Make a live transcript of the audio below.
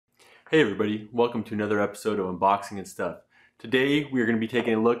Hey everybody, welcome to another episode of Unboxing and Stuff. Today we are going to be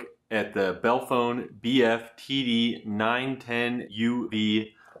taking a look at the Belfone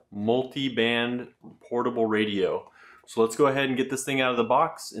BF-TD910uv multi-band portable radio. So let's go ahead and get this thing out of the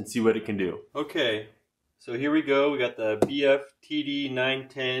box and see what it can do. Okay, so here we go. We got the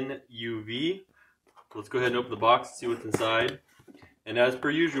BF-TD910uv. Let's go ahead and open the box and see what's inside. And as per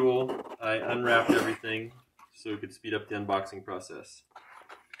usual, I unwrapped everything so we could speed up the unboxing process.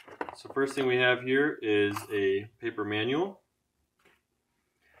 So first thing we have here is a paper manual.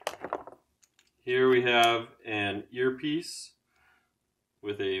 Here we have an earpiece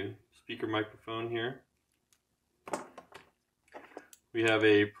with a speaker microphone here. We have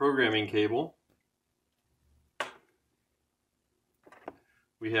a programming cable.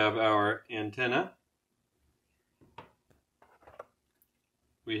 We have our antenna.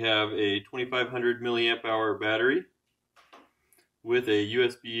 We have a 2500 milliamp hour battery with a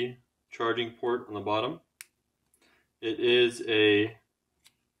USB charging port on the bottom. It is a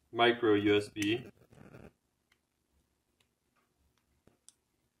micro USB.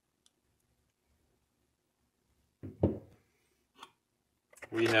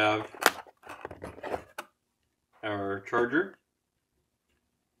 We have our charger.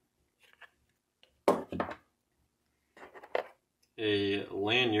 A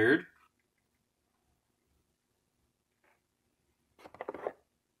lanyard.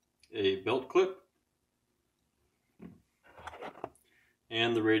 A belt clip,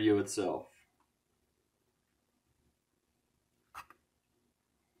 and the radio itself.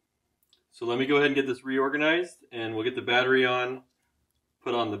 So let me go ahead and get this reorganized, and we'll get the battery on,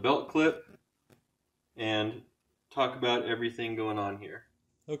 put on the belt clip, and talk about everything going on here.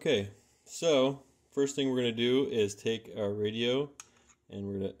 Okay, so first thing we're going to do is take our radio and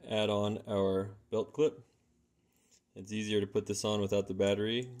we're going to add on our belt clip. It's easier to put this on without the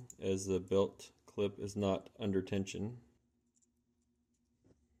battery, as the belt clip is not under tension.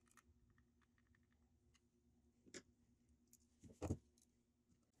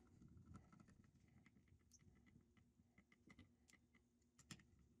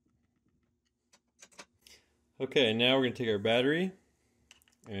 Okay, now we're going to take our battery,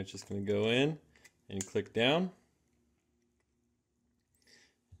 and it's just going to go in and click down.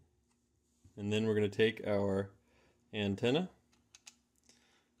 And then we're going to take our antenna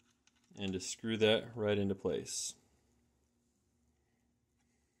and just screw that right into place.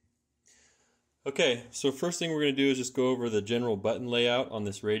 Okay, so first thing we're going to do is just go over the general button layout on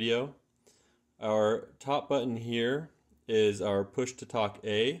this radio. Our top button here is our push to talk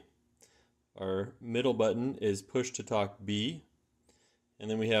A. Our middle button is push to talk B. And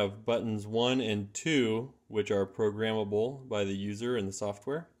then we have buttons 1 and 2, which are programmable by the user in the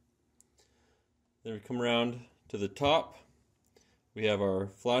software. Then we come around to the top. We have our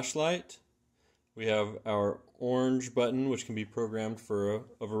flashlight. We have our orange button, which can be programmed for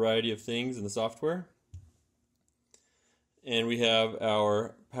a variety of things in the software. And we have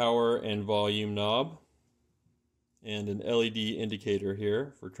our power and volume knob, and an LED indicator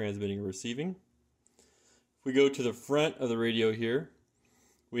here for transmitting and receiving. If we go to the front of the radio here,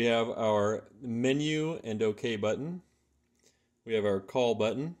 we have our menu and OK button. We have our call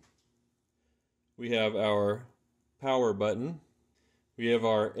button. We have our power button. We have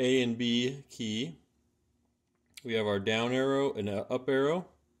our A and B key. We have our down arrow and up arrow.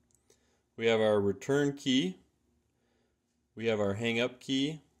 We have our return key. We have our hang up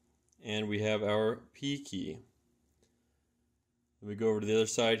key. And we have our P key. Then we go over to the other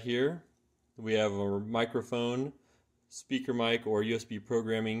side here. We have our microphone, speaker mic, or USB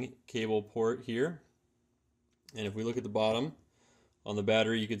programming cable port here. And if we look at the bottom, on the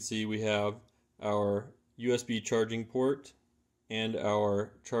battery you can see we have our USB charging port and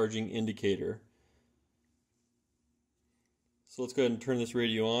our charging indicator. So let's go ahead and turn this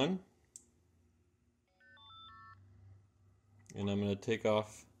radio on. And I'm going to take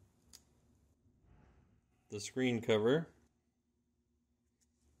off the screen cover.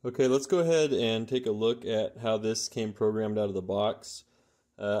 Okay, let's go ahead and take a look at how this came programmed out of the box.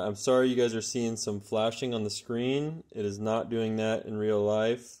 I'm sorry you guys are seeing some flashing on the screen. It is not doing that in real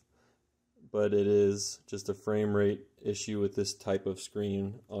life, but it is just a frame rate issue with this type of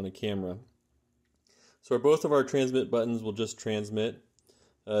screen on a camera. So both of our transmit buttons will just transmit.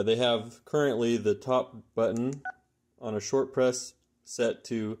 They have currently the top button on a short press set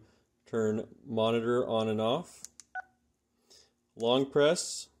to turn monitor on and off. Long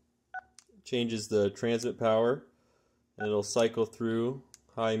press changes the transmit power, and it'll cycle through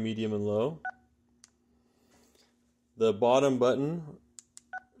high, medium, and low. The bottom button,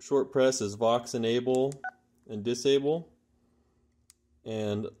 short press, is Vox enable and disable.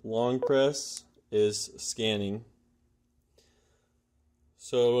 and long press is scanning.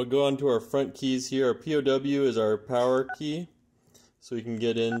 So we'll go on to our front keys here. Our POW is our power key, so we can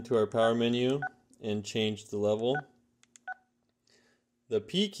get into our power menu and change the level. The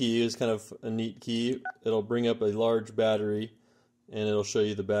P key is kind of a neat key. It'll bring up a large battery and it'll show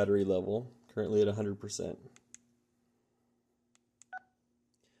you the battery level, currently at 100%.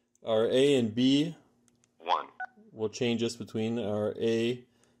 Our A and B will change us between our A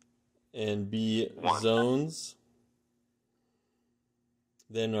and B zones.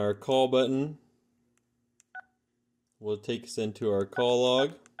 Then our call button will take us into our call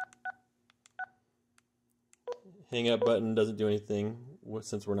log. Hang up button doesn't do anything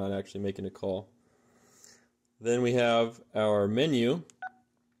since we're not actually making a call. Then we have our menu.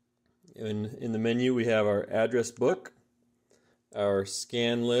 In the menu we have our address book, our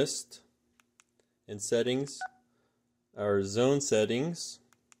scan list and settings, our zone settings,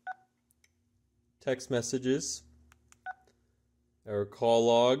 text messages, our call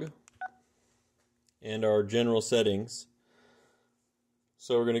log, and our general settings.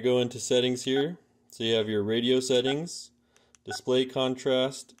 So we're going to go into settings here. So you have your radio settings, display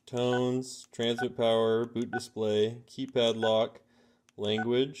contrast, tones, transmit power, boot display, keypad lock,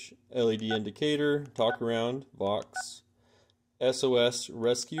 language, LED indicator, talk around, Vox, SOS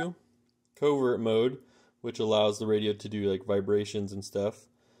rescue, covert mode, which allows the radio to do like vibrations and stuff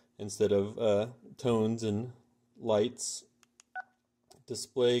instead of tones and lights.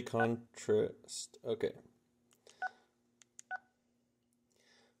 Display contrast. Okay.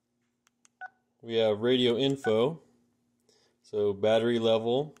 We have radio info. So battery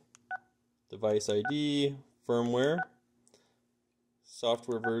level, device ID, firmware,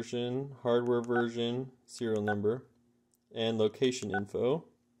 software version, hardware version, serial number, and location info.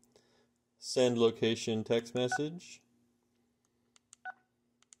 Send location text message.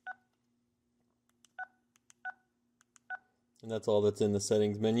 And that's all that's in the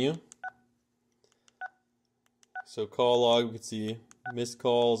settings menu. So call log, we can see missed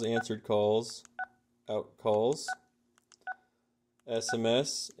calls, answered calls, out calls,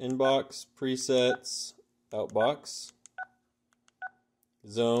 SMS, inbox, presets, outbox,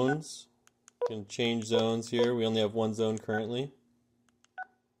 zones. You can change zones here. We only have one zone currently.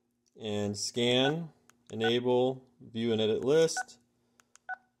 And scan, enable, view and edit list.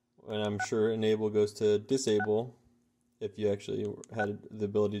 And I'm sure enable goes to disable if you actually had the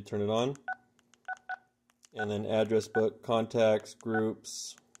ability to turn it on. And then address book, contacts,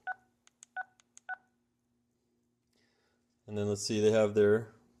 groups. And then let's see, they have their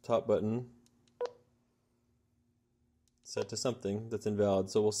top button set to something that's invalid.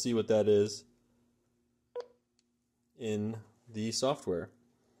 So we'll see what that is in the software.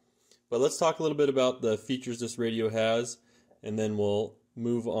 But let's talk a little bit about the features this radio has, and then we'll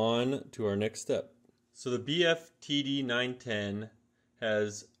move on to our next step. So the BF-TD910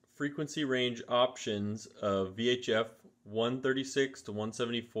 has frequency range options of VHF 136 to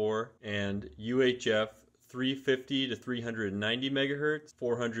 174 and UHF 350 to 390 megahertz,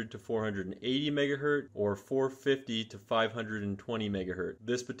 400 to 480 megahertz, or 450 to 520 megahertz.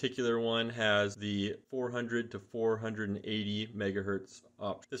 This particular one has the 400 to 480 megahertz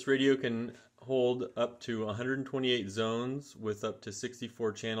option. This radio can hold up to 128 zones with up to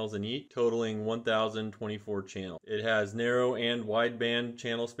 64 channels in each, totaling 1,024 channels. It has narrow and wideband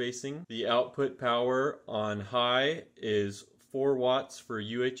channel spacing. The output power on high is 4 watts for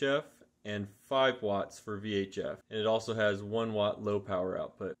UHF and 5 watts for VHF, and it also has 1 watt low power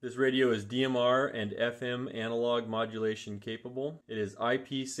output. This radio is DMR and FM analog modulation capable. It is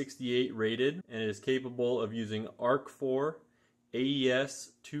IP68 rated, and it is capable of using ARC4,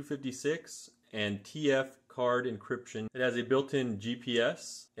 AES 256, and TF card encryption. It has a built-in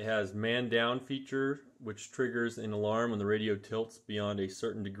GPS. It has man down feature, which triggers an alarm when the radio tilts beyond a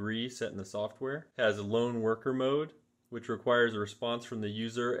certain degree set in the software. It has a lone worker mode, which requires a response from the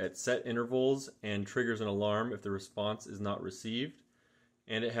user at set intervals and triggers an alarm if the response is not received.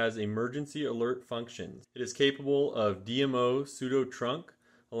 And it has emergency alert functions. It is capable of DMO pseudo trunk,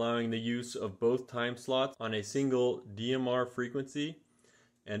 allowing the use of both time slots on a single DMR frequency,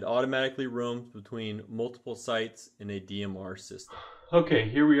 and automatically roams between multiple sites in a DMR system. Okay,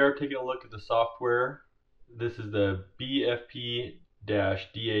 here we are taking a look at the software. This is the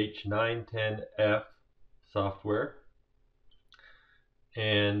BF-TD910uv software.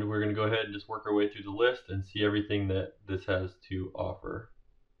 And we're going to go ahead and just work our way through the list and see everything that this has to offer.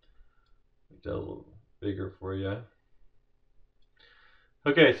 Make that a little bigger for you.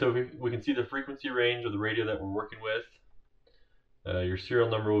 Okay, so we can see the frequency range of the radio that we're working with. Your serial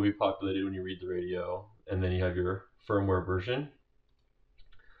number will be populated when you read the radio, and then you have your firmware version.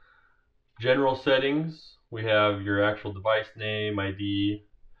 General settings, we have your actual device name, ID,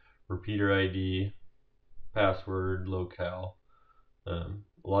 repeater ID, password, locale, a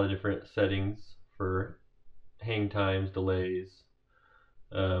lot of different settings for hang times, delays,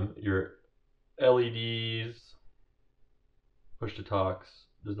 your LEDs, push to talks.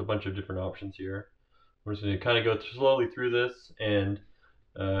 There's a bunch of different options here. We're just going to kind of go slowly through this, and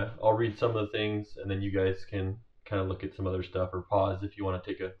I'll read some of the things, and then you guys can kind of look at some other stuff or pause if you want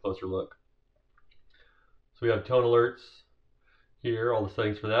to take a closer look. So we have tone alerts here, all the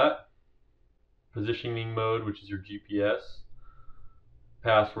settings for that. Positioning mode, which is your GPS.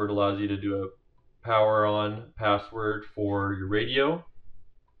 Password allows you to do a power on password for your radio.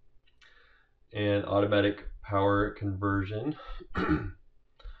 And automatic power conversion.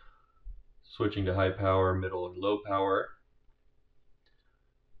 Switching to high power, middle, and low power.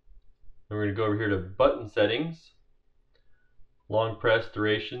 Then we're going to go over here to button settings. Long press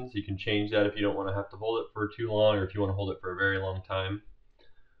durations, you can change that if you don't want to have to hold it for too long, or if you want to hold it for a very long time.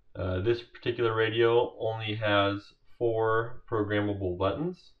 This particular radio only has 4 programmable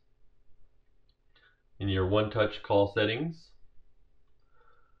buttons. In your one-touch call settings.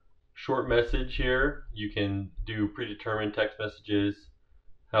 Short message here, you can do predetermined text messages.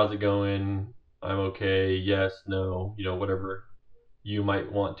 How's it going? I'm okay, yes, no, you know, whatever you might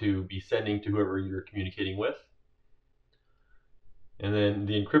want to be sending to whoever you're communicating with. And then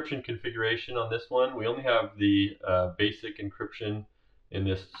the encryption configuration on this one, we only have the basic encryption in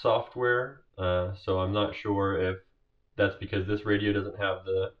this software, so I'm not sure if that's because this radio doesn't have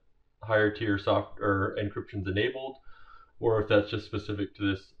the higher tier software encryptions enabled, or if that's just specific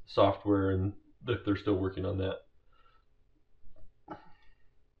to this software and if they're still working on that.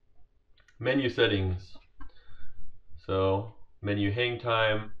 Menu settings. So menu hang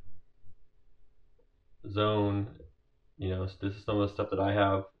time, zone, you know, this is some of the stuff that I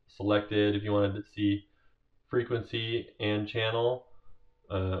have selected. If you wanted to see frequency and channel,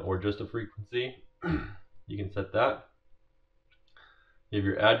 or just a frequency, you can set that. You have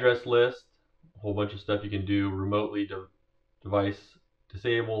your address list, a whole bunch of stuff you can do remotely, device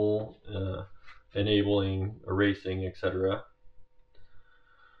disable, enabling, erasing, etc.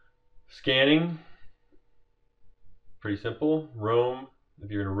 Scanning, pretty simple. Roam, if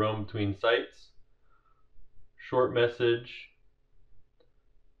you're going to roam between sites. Short message.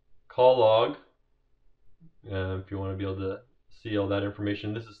 Call log, if you want to be able to see all that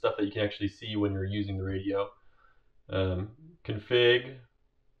information. This is stuff that you can actually see when you're using the radio. Config,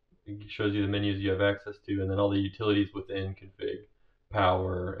 it shows you the menus you have access to, and then all the utilities within config.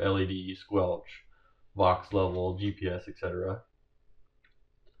 Power, LED, squelch, Vox level, GPS, etc.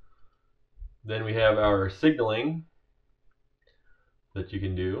 Then we have our signaling that you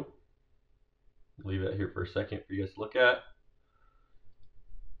can do. Leave it here for a second for you guys to look at.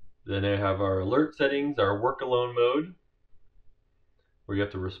 Then I have our alert settings, our work alone mode, where you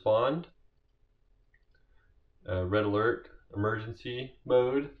have to respond. Red alert, emergency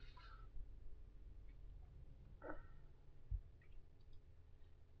mode.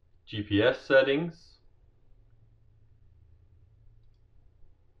 GPS settings.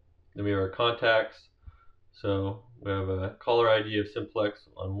 Then we have our contacts. So we have a caller ID of simplex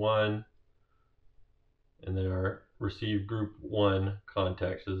on 1, and then our receive group 1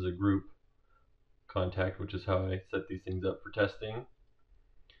 contacts. This is a group contact, which is how I set these things up for testing.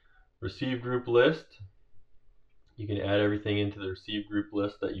 Receive group list. You can add everything into the receive group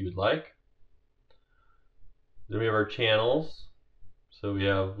list that you would like. Then we have our channels. So we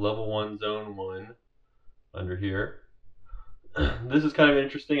have level 1, zone 1 under here. This is kind of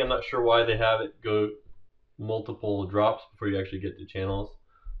interesting. I'm not sure why they have it go multiple drops before you actually get to channels.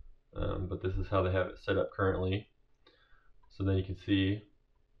 But this is how they have it set up currently. So then you can see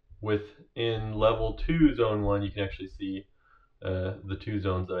within level 2 zone 1, you can actually see the 2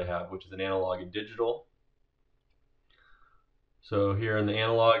 zones that I have, which is an analog and digital. So here in the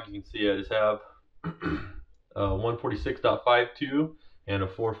analog, you can see I just have 146.52 and a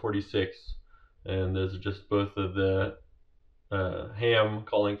 446, and those are just both of the ham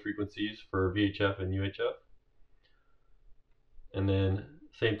calling frequencies for VHF and UHF. And then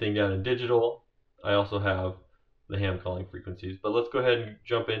same thing down in digital, I also have the ham calling frequencies. But let's go ahead and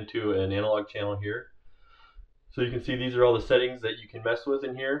jump into an analog channel here. So you can see these are all the settings that you can mess with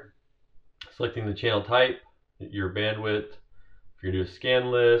in here. Selecting the channel type, your bandwidth, if you're going to do a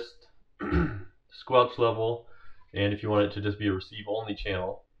scan list, squelch level, and if you want it to just be a receive only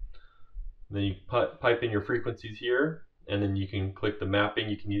channel. And then you pipe in your frequencies here, and then you can click the mapping.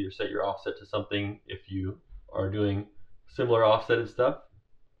 You can either set your offset to something if you are doing similar offsetted stuff,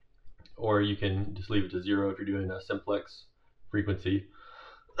 or you can just leave it to 0 if you're doing a simplex frequency.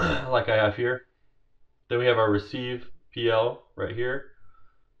 like I have here. Then we have our receive PL right here,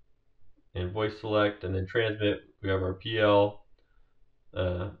 and voice select, and then transmit. We have our PL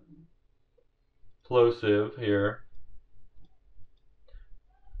plosive here,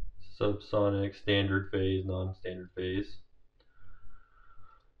 subsonic, standard phase, non-standard phase.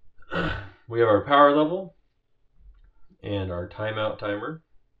 We have our power level and our timeout timer.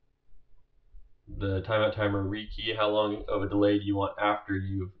 The timeout timer rekey, how long of a delay do you want after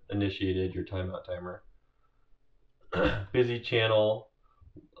you've initiated your timeout timer. Busy channel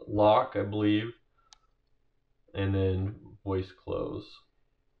lock, I believe, and then voice close.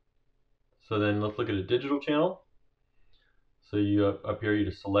 So then let's look at a digital channel. So you up here, you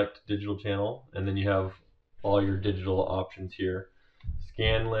just select digital channel, and then you have all your digital options here.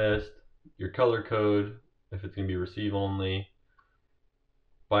 Scan list, your color code, if it's going to be receive only,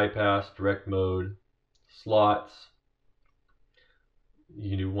 bypass, direct mode, slots. You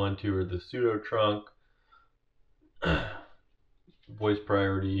can do 1, 2, or the pseudo trunk, voice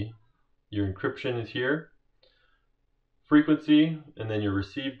priority. Your encryption is here, frequency, and then your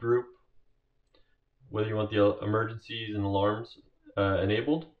receive group, whether you want the emergencies and alarms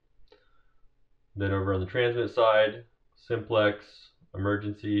enabled. Then over on the transmit side, simplex,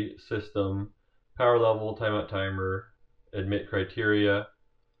 emergency, system, power level, timeout timer, admit criteria,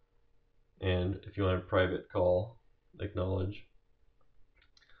 and if you want a private call, acknowledge.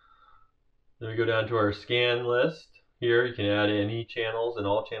 Then we go down to our scan list. Here you can add any channels and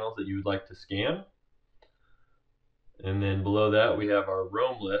all channels that you would like to scan. And then below that we have our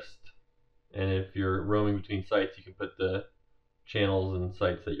roam list. And if you're roaming between sites, you can put the channels and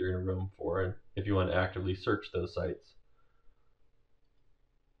sites that you're going to roam for, and if you want to actively search those sites.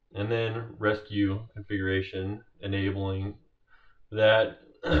 And then rescue configuration, enabling that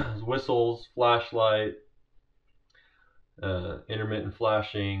whistles, flashlight, intermittent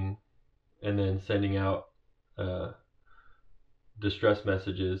flashing, and then sending out distress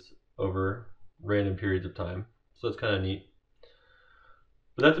messages over random periods of time. So it's kind of neat.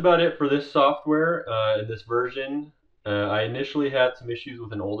 But that's about it for this software in this version. I initially had some issues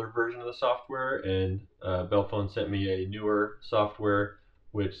with an older version of the software, and Belfone sent me a newer software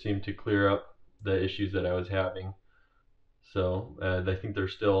which seemed to clear up the issues that I was having. So I think they're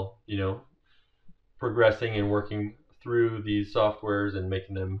still, progressing and working through these softwares and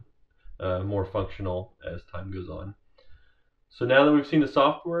making them more functional as time goes on. So now that we've seen the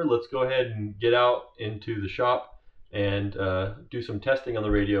software, let's go ahead and get out into the shop and do some testing on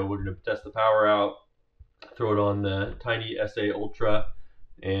the radio. We're going to test the power out, throw it on the Tiny SA Ultra,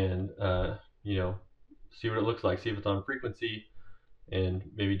 and see what it looks like, see if it's on frequency, and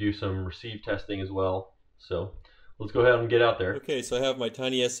maybe do some receive testing as well. So let's go ahead and get out there. Okay, so I have my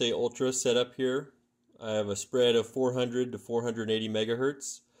Tiny SA Ultra set up here. I have a spread of 400 to 480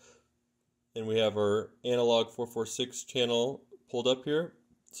 megahertz. And we have our analog 446 channel pulled up here.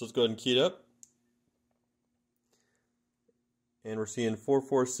 So let's go ahead and key it up. And we're seeing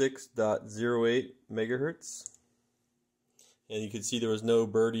 446.08 megahertz. And you can see there was no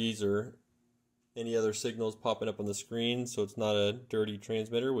birdies or any other signals popping up on the screen, so it's not a dirty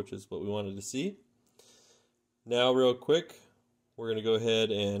transmitter, which is what we wanted to see. Now real quick, we're going to go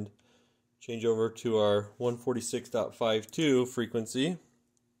ahead and change over to our 146.52 frequency.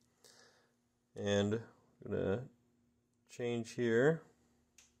 And I'm going to change here.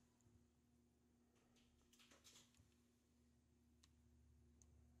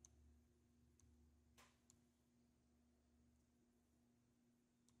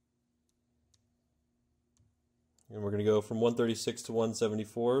 And we're going to go from 136 to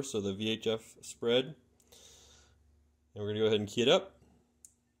 174, so the VHF spread. And we're going to go ahead and key it up.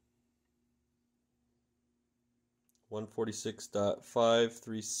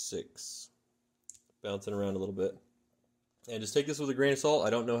 146.536. Bouncing around a little bit. And just take this with a grain of salt. I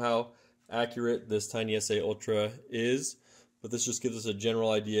don't know how accurate this Tiny SA Ultra is, but this just gives us a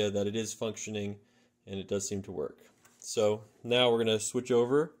general idea that it is functioning and it does seem to work. So now we're going to switch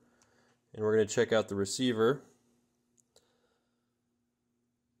over and we're going to check out the receiver.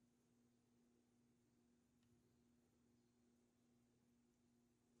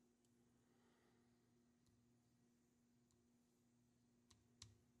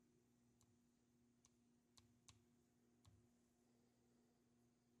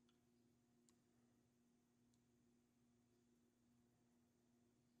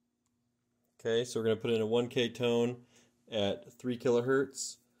 Okay, so we're going to put in a 1K tone at 3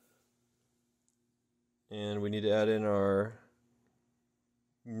 kilohertz. And we need to add in our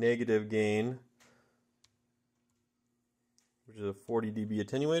negative gain, which is a 40 dB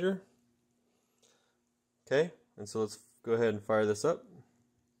attenuator. Okay, and so let's go ahead and fire this up.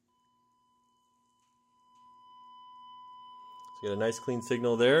 So you got a nice clean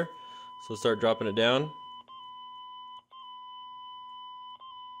signal there. So we'll start dropping it down.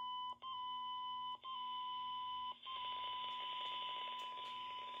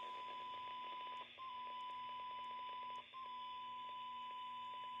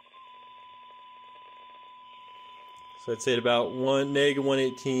 So I'd say at about negative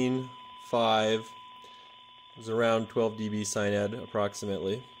 118.5 is around 12 dB sinad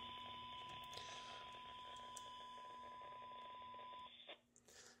approximately.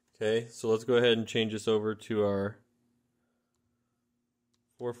 Okay, so let's go ahead and change this over to our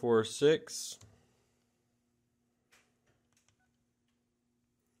 446.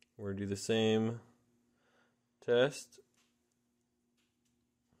 We're going to do the same test.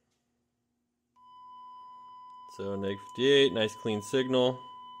 So negative 58, nice clean signal.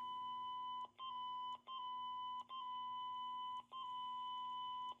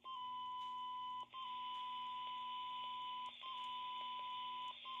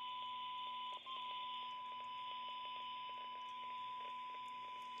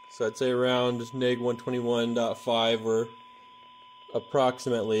 So I'd say around negative 121.5, we're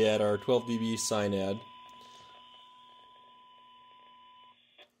approximately at our 12 dB sinad.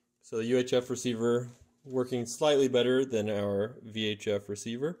 So the UHF receiver working slightly better than our VHF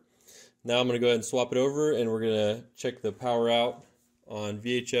receiver. Now I'm going to go ahead and swap it over, and we're going to check the power out on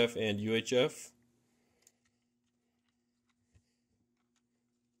VHF and UHF.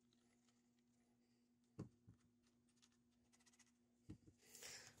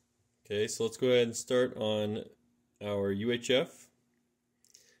 Okay, so let's go ahead and start on our UHF.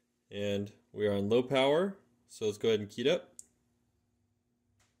 And we are on low power, so let's go ahead and key it up.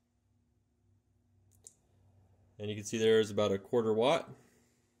 And you can see there's about a 1/4 watt.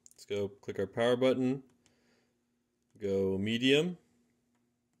 Let's go click our power button, go medium,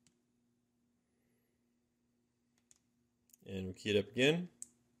 and we'll key it up again.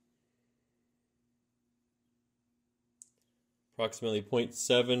 Approximately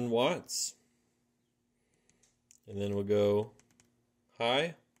 0.7 watts. And then we'll go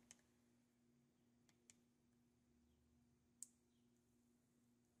high.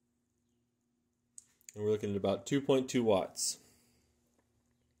 And we're looking at about 2.2 watts.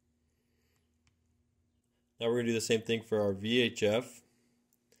 Now we're going to do the same thing for our VHF.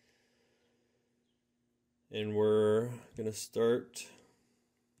 And we're going to start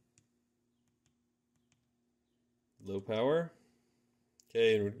low power.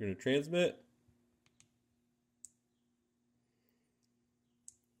 Okay, and we're going to transmit.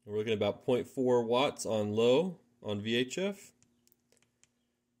 And we're looking at about 0.4 watts on low on VHF.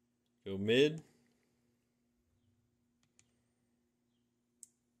 Go mid.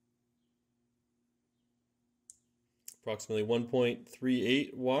 Approximately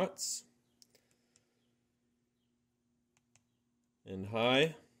 1.38 watts. And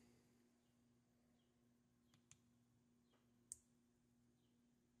high.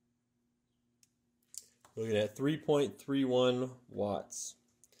 We're looking at 3.31 watts.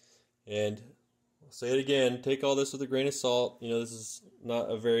 And I'll say it again, take all this with a grain of salt. You know, this is not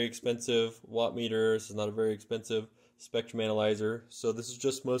a very expensive watt meter. This is not a very expensive spectrum analyzer. So this is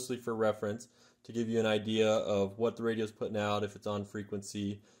just mostly for reference to give you an idea of what the radio is putting out, if it's on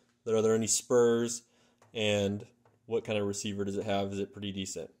frequency, are there any spurs, and what kind of receiver does it have? Is it pretty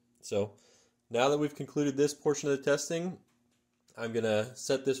decent? So now that we've concluded this portion of the testing, I'm going to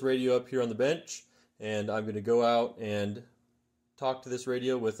set this radio up here on the bench, and I'm going to go out and talk to this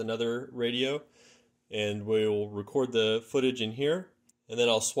radio with another radio, and we'll record the footage in here, and then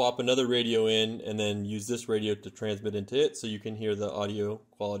I'll swap another radio in and then use this radio to transmit into it so you can hear the audio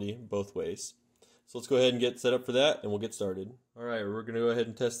quality both ways. So let's go ahead and get set up for that, and we'll get started. Alright, we're going to go ahead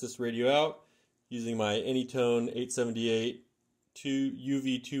and test this radio out using my Anytone 878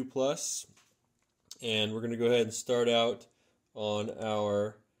 UV2 Plus, and we're going to go ahead and start out on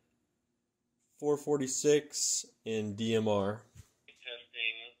our 446 in DMR.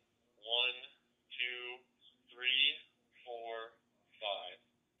 Testing 1, 2, 3, 4, 5.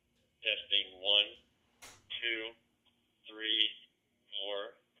 Testing 1, 2, 3,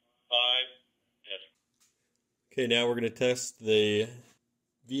 4, 5. Okay, now we're going to test the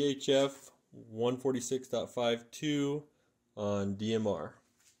VHF 146.52 on DMR.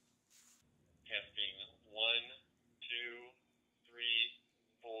 Testing 1, 2, 3,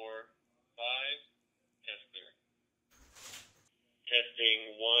 4, 5. Test clear. Testing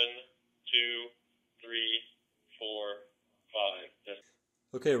 1, 2, 3, 4, 5. Test.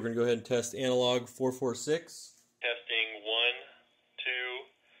 Okay, we're going to go ahead and test analog 446. Testing 1, 2,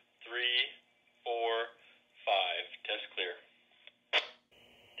 3, 4, 5. Test clear.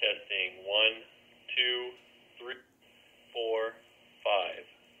 Testing 1, 2, 3. 4, 5.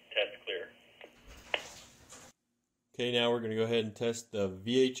 Test clear. Okay, now we're going to go ahead and test the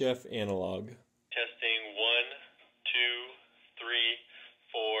VHF analog. Testing 1, 2, 3,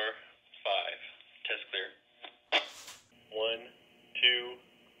 4, 5. Test clear. 1, 2,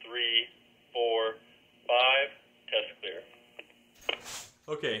 3, 4, 5. Test clear.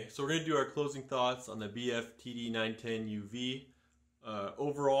 Okay, so we're going to do our closing thoughts on the BF-TD910uv.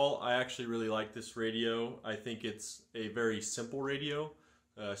 Overall, I actually really like this radio. I think it's a very simple radio.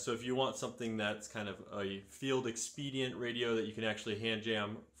 So if you want something that's kind of a field expedient radio that you can actually hand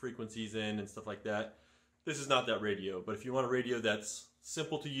jam frequencies in and stuff like that, this is not that radio. But if you want a radio that's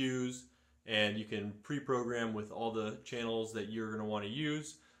simple to use and you can pre-program with all the channels that you're going to want to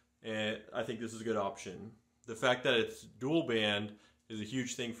use, and I think this is a good option. The fact that it's dual band is a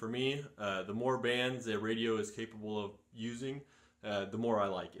huge thing for me. The more bands a radio is capable of using, the more I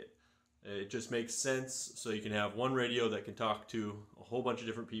like it. It just makes sense, so you can have one radio that can talk to a whole bunch of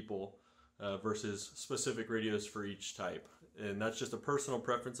different people versus specific radios for each type. And that's just a personal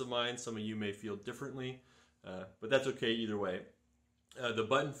preference of mine. Some of you may feel differently, but that's okay either way. The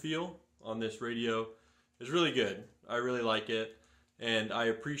button feel on this radio is really good. I really like it, and I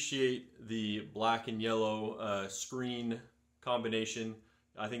appreciate the black and yellow screen combination.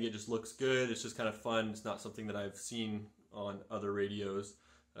 I think it just looks good. It's just kind of fun. It's not something that I've seen on other radios,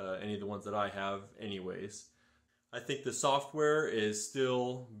 any of the ones that I have anyways. I think the software is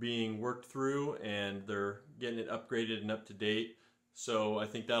still being worked through and they're getting it upgraded and up to date. So I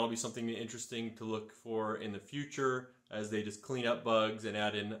think that'll be something interesting to look for in the future as they just clean up bugs and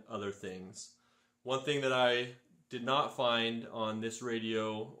add in other things. One thing that I did not find on this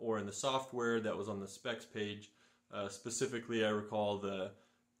radio or in the software that was on the specs page, specifically I recall the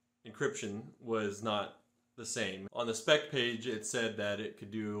encryption was not the same. On the spec page it said that it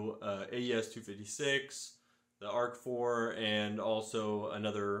could do AES 256, the ARC4, and also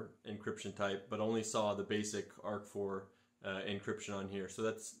another encryption type, but only saw the basic ARC4 encryption on here. So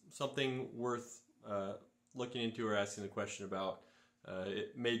that's something worth looking into or asking the question about.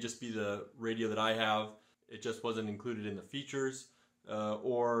 It may just be the radio that I have. It just wasn't included in the features,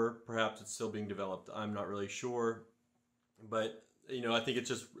 or perhaps it's still being developed. I'm not really sure, but you know, I think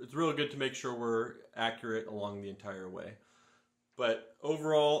it's real good to make sure we're accurate along the entire way. But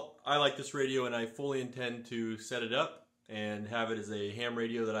overall, I like this radio and I fully intend to set it up and have it as a ham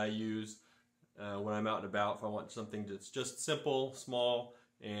radio that I use when I'm out and about if I want something that's just simple, small,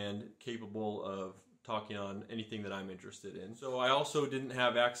 and capable of talking on anything that I'm interested in. So I also didn't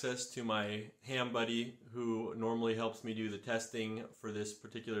have access to my ham buddy who normally helps me do the testing for this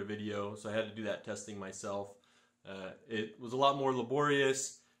particular video, so I had to do that testing myself. It was a lot more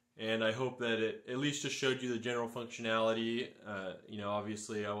laborious, and I hope that it at least just showed you the general functionality. You know,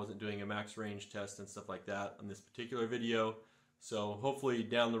 obviously I wasn't doing a max range test and stuff like that on this particular video, so hopefully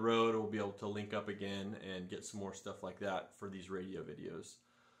down the road we'll be able to link up again and get some more stuff like that for these radio videos.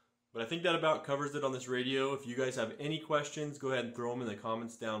 But I think that about covers it on this radio. If you guys have any questions, go ahead and throw them in the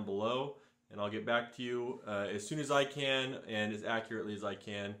comments down below, and I'll get back to you as soon as I can and as accurately as I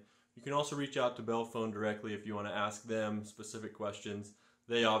can. You can also reach out to Belfone directly if you want to ask them specific questions.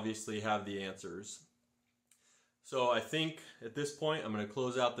 They obviously have the answers. So I think at this point I'm going to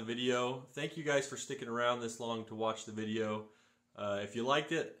close out the video. Thank you guys for sticking around this long to watch the video. If you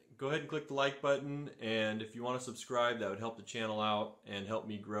liked it, go ahead and click the like button, and if you want to subscribe, that would help the channel out and help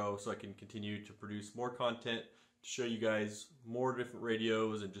me grow so I can continue to produce more content to show you guys more different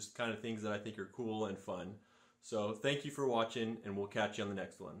radios and just kind of things that I think are cool and fun. So thank you for watching, and we'll catch you on the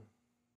next one.